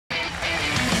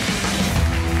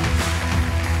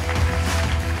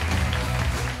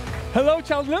Hello,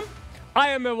 Cheltenham.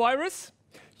 I am a virus.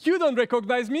 You don't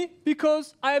recognize me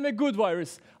because I am a good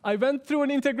virus. I went through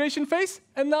an integration phase,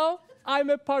 and now I'm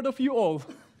a part of you all.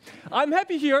 I'm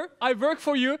happy here. I work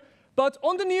for you. But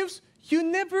on the news, you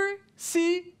never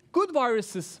see good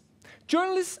viruses.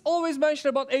 Journalists always mention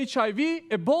about HIV,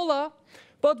 Ebola,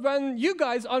 but when you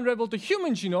guys unraveled the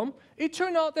human genome, it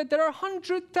turned out that there are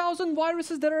 100,000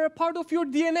 viruses that are a part of your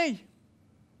DNA.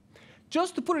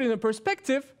 Just to put it in a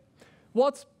perspective,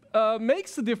 what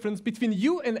makes the difference between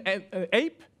you and an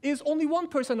ape is only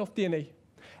 1% of DNA.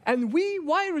 And we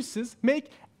viruses make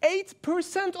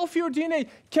 8% of your DNA.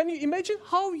 Can you imagine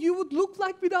how you would look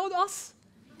like without us?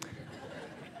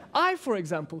 For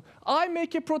example, I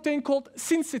make a protein called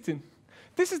syncytin.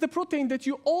 This is the protein that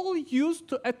you all use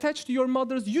to attach to your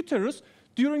mother's uterus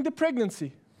during the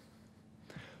pregnancy.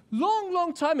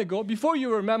 Long time ago, before you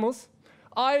were mammals,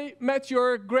 I met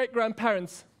your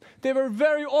great-grandparents. They were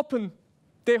very open.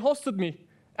 They hosted me.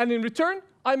 And in return,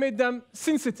 I made them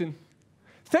syncytin.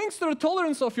 Thanks to the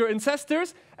tolerance of your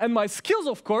ancestors and my skills,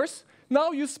 of course,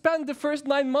 now you spend the first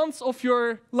 9 months of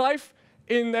your life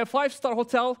in a 5-star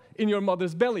hotel in your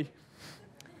mother's belly.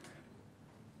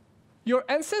 Your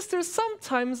ancestors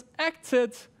sometimes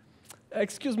acted,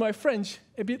 excuse my French,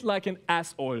 a bit like an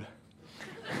asshole.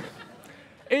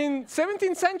 In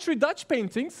 17th century Dutch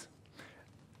paintings,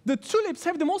 the tulips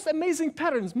have the most amazing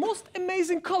patterns, most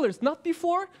amazing colors, not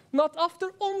before, not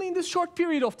after, only in this short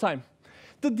period of time.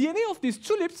 The DNA of these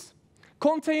tulips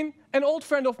contain an old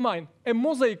friend of mine, a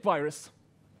mosaic virus.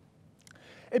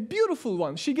 A beautiful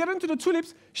one. She got into the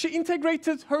tulips, she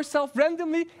integrated herself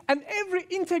randomly, and every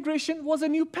integration was a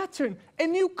new pattern, a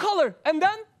new color, and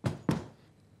then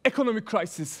economic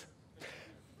crisis.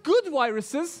 Good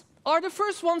viruses are the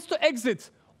first ones to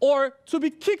exit or to be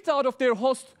kicked out of their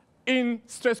host in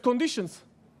stress conditions.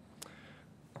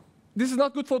 This is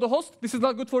not good for the host, this is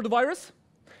not good for the virus,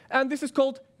 and this is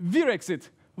called virexit,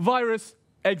 virus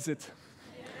exit.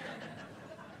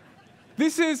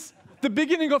 This is the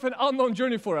beginning of an unknown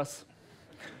journey for us.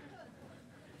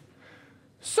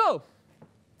 So,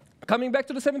 coming back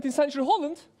to the 17th century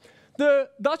Holland, the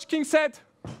Dutch king said,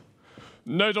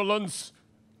 Netherlands,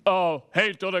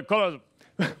 hail to the color,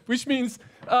 which means,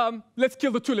 let's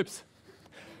kill the tulips.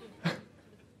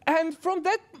 And from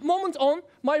that moment on,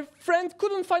 my friend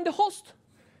couldn't find a host.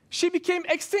 She became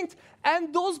extinct,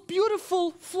 and those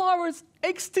beautiful flowers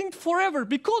extinct forever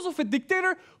because of a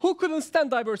dictator who couldn't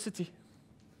stand diversity.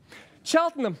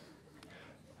 Cheltenham,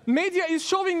 media is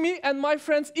showing me and my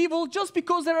friends evil just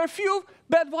because there are a few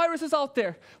bad viruses out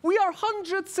there. We are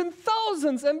hundreds and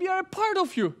thousands, and we are a part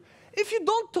of you. If you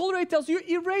don't tolerate us, you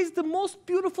erase the most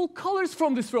beautiful colors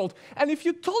from this world. And if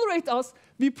you tolerate us,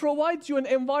 we provide you an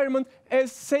environment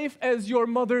as safe as your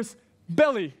mother's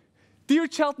belly. Dear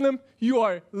Cheltenham, you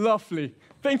are lovely.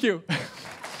 Thank you.